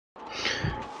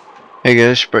Hey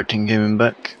guys, Tycoon Gaming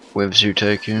back with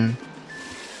Tycoon,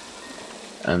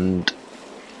 and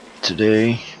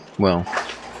today, well,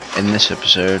 in this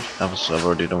episode, obviously I've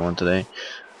already done one today,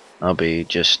 I'll be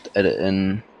just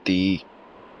editing the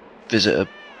visitor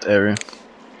area,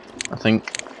 I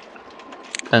think,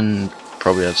 and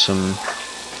probably add some,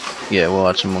 yeah, we'll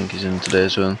add some monkeys in today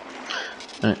as well,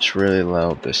 and it's really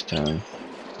loud this time.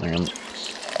 Hang on.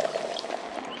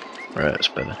 Right, that's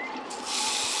better.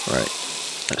 Right,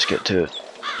 let's get to it.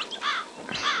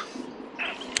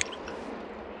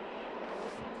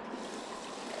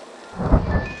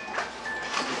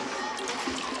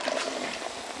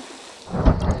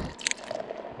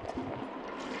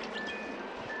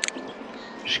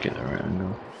 Just get the right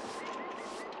angle.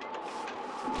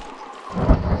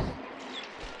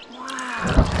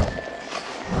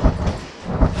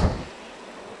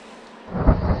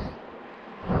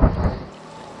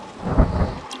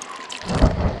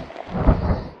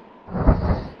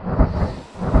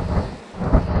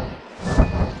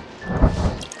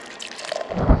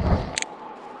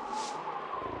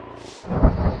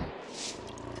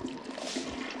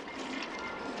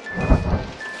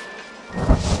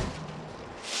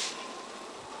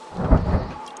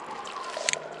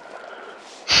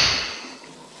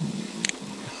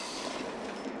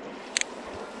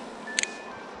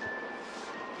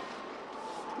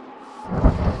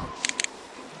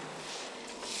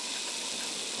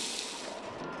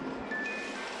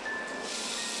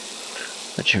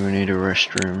 Actually, we need a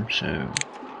restroom, so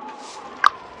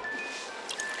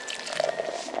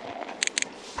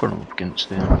put them up against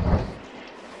there.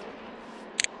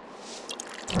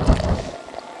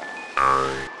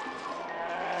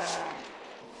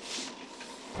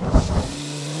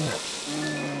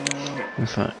 In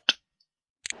fact,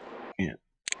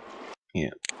 yeah,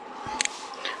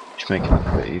 just make it look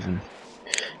a bit even.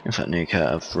 In fact, no, you can't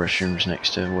have restrooms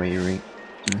next to where you eat.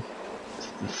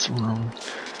 That's wrong.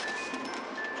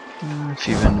 A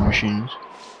few vending machines.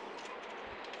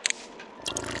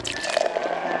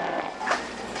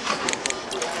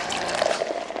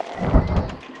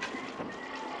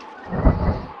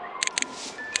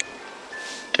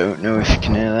 Don't know if you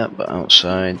can hear that, but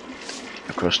outside,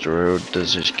 across the road,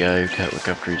 there's this guy who can't look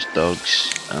after his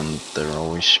dogs, and they're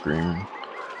always screaming.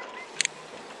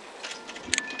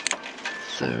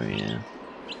 So yeah.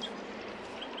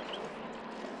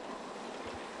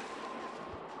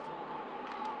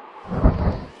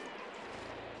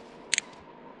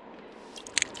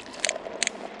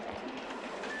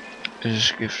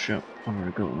 There's a gift shop. I've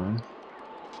already got one.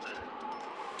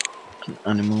 An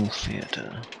animal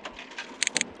theatre.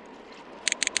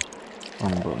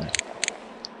 On button.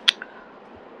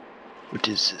 What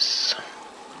is this?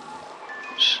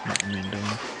 It's not a main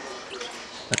door.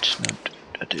 That's not.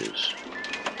 That is.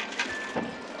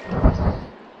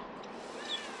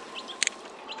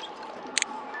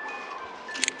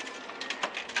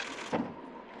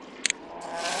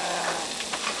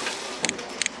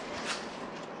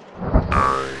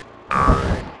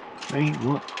 Hey,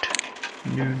 what?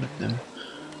 No, not them.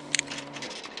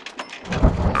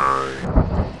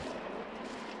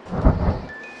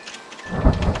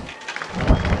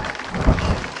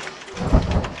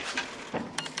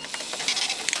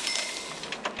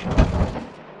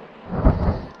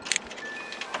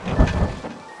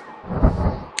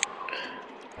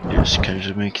 Just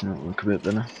casually making it look a bit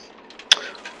better.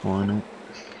 Why not?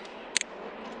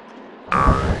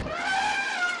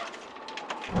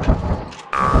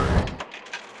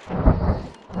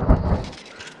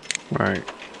 Right,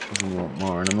 we want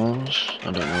more animals.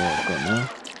 I don't know what I've got now.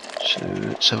 So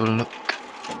let's have a look.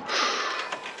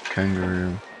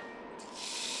 Kangaroo.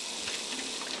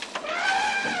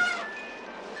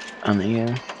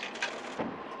 Anteater.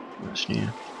 That's new.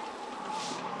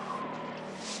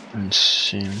 And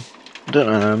sim. I don't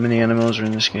know how many animals are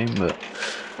in this game, but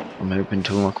I'm hoping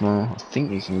to unlock them all. I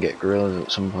think you can get gorillas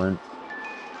at some point.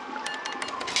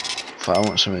 If I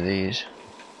want some of these.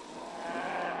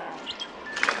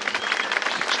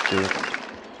 Let's do it.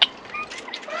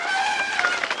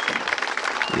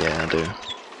 Yeah, I do.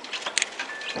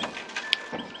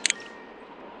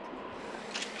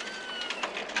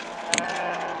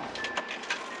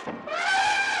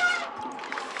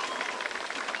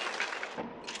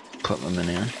 Put them in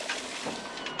here.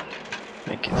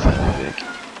 Make it fairly big.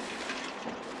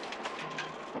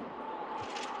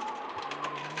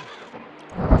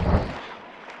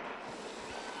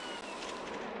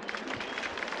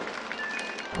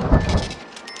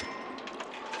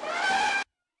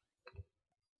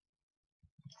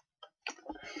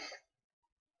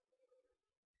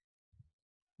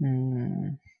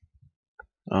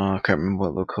 Oh, I can't remember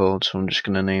what they're called, so I'm just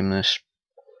gonna name this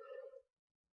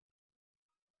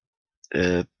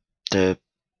the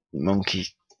monkey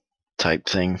type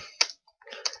thing,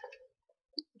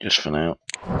 just for now.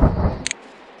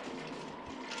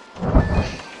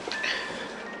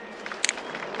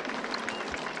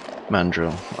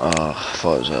 Mandrill. Oh, I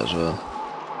thought it was that as well.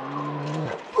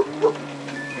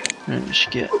 Let's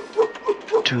get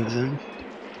 2 of them.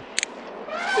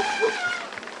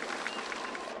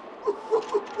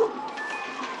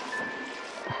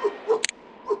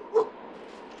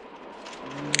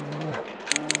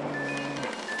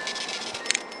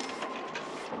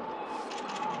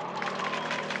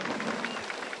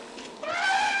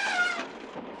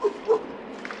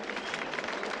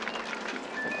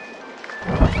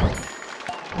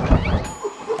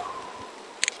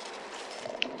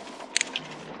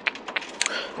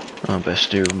 I'll best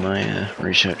do my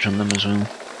research on them as well.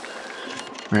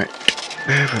 Right.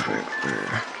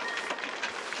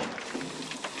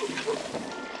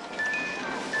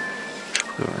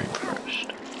 Tropical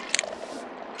rainforest.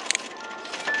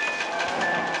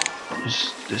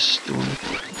 Is this the one?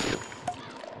 Yep.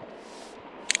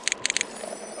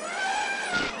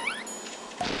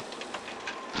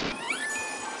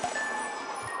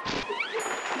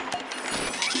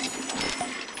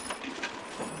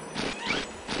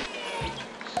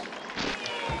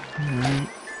 Alright.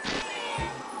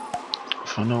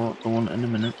 If I know what I want in a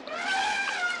minute.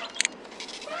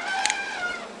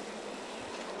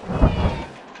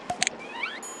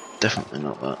 Definitely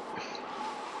not that.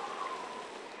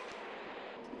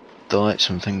 They like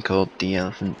something called the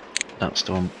elephant. That's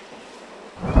the one.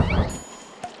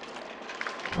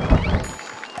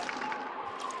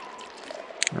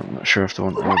 I'm not sure if they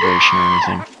want elevation or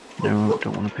anything. No,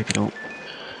 don't want to pick it up.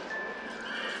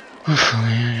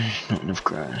 Not enough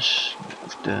grass, not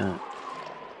enough dirt.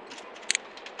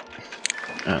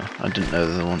 Oh, I didn't know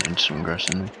they wanted some grass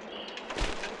in there.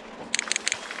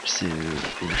 So,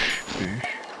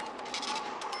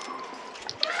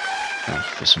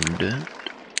 for some dirt.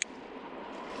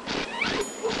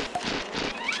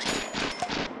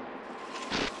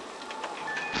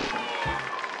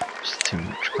 It's too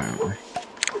much apparently.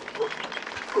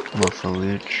 More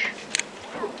foliage.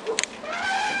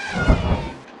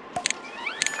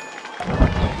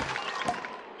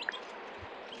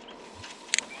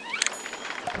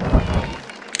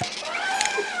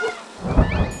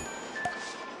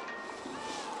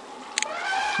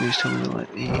 Please tell me you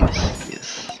like these.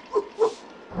 Yes.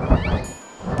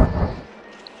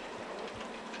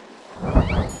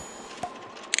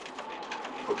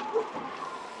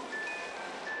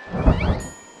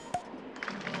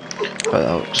 But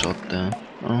that looks odd there.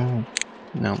 Oh,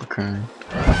 now the crown.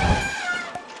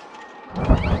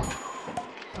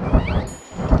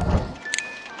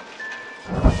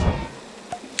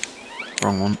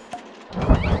 Wrong one.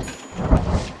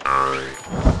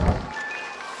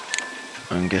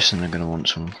 I'm guessing they're gonna want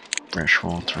some fresh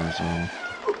water as well.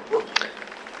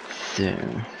 So,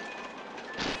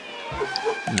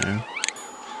 no.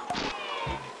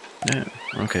 No,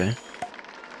 okay.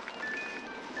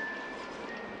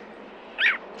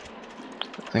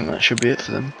 I think that should be it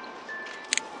for them.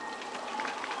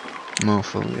 More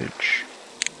foliage.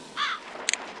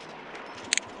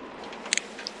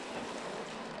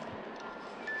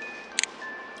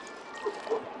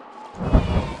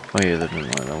 Oh yeah, they didn't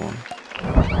like that one.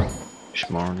 Just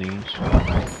more of these.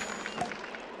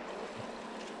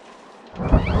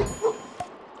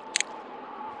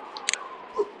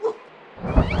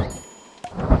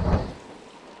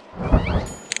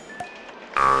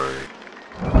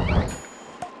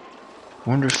 I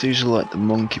wonder if these are like the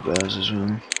monkey bears as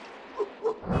well.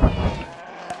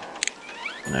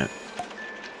 No.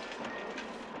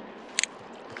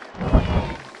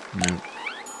 No.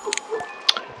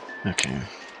 Okay.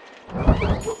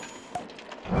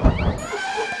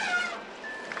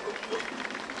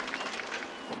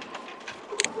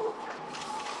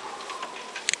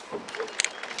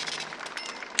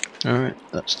 Alright,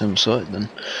 that's them sorted then.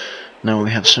 Now we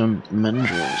have some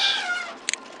mandrills.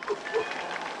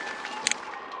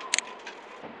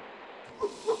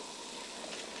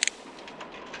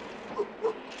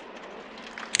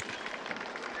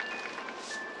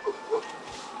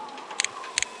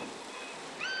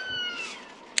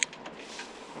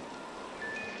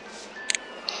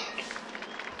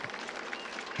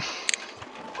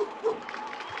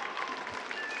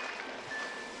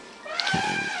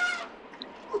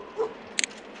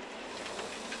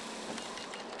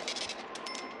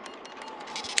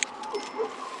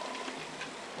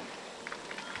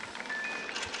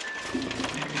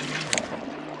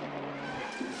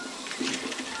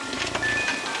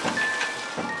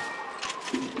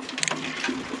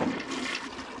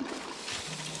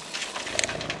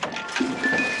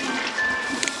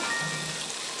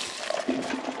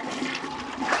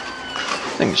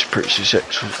 think it's pretty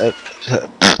successful.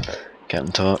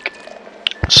 Can't talk.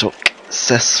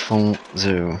 Successful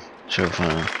zoo so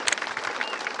far.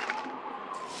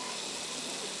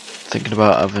 Thinking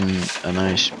about having a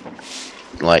nice,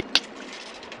 like,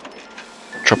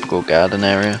 tropical garden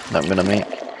area that I'm gonna make.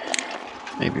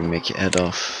 Maybe make it head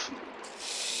off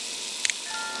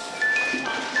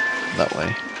that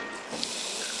way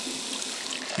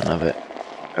and have it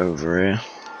over here.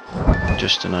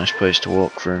 Just a nice place to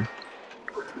walk through.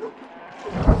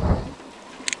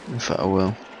 In fact, I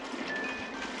will.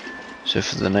 So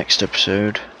for the next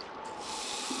episode,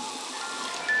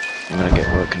 I'm gonna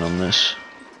get working on this.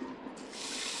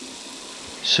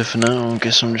 So for now, I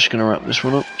guess I'm just gonna wrap this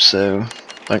one up. So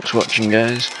thanks for watching,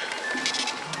 guys.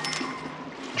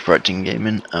 It's Brighton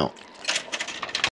Gaming out.